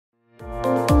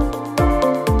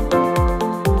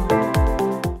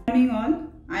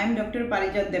Dr.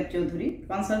 Parijat Deb Chowdhury,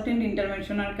 Consultant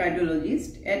Interventional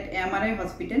Cardiologist at AMRI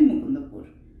Hospital, Mukundapur.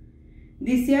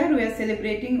 This year we are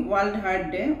celebrating World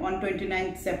Heart Day on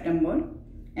 29th September,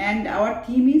 and our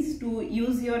theme is to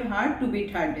use your heart to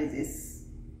beat heart disease.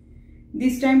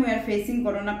 This time we are facing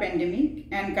corona pandemic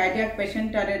and cardiac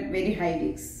patients are at very high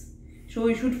risk. So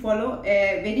we should follow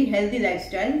a very healthy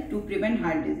lifestyle to prevent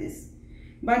heart disease.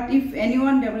 But if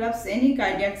anyone develops any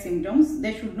cardiac symptoms,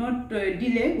 they should not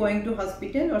delay going to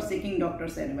hospital or seeking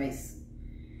doctor's advice.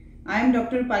 I am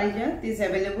Dr. Parijat, is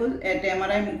available at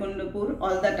AMRI Mukundapur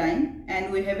all the time,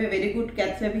 and we have a very good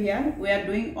cath lab here. We are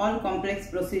doing all complex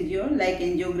procedure like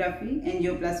angiography,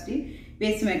 angioplasty,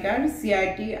 pacemaker,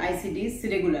 CRT, ICDs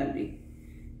regularly.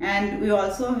 And we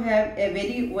also have a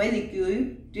very well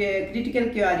equipped critical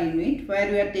care unit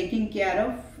where we are taking care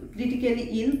of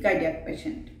critically ill cardiac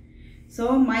patient.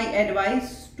 So my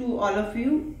advice to all of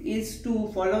you is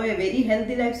to follow a very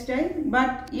healthy lifestyle,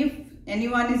 but if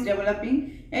anyone is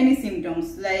developing any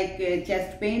symptoms like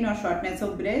chest pain or shortness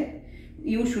of breath,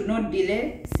 you should not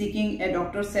delay seeking a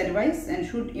doctor's advice and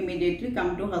should immediately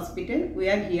come to hospital. We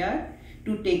are here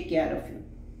to take care of you.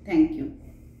 Thank you.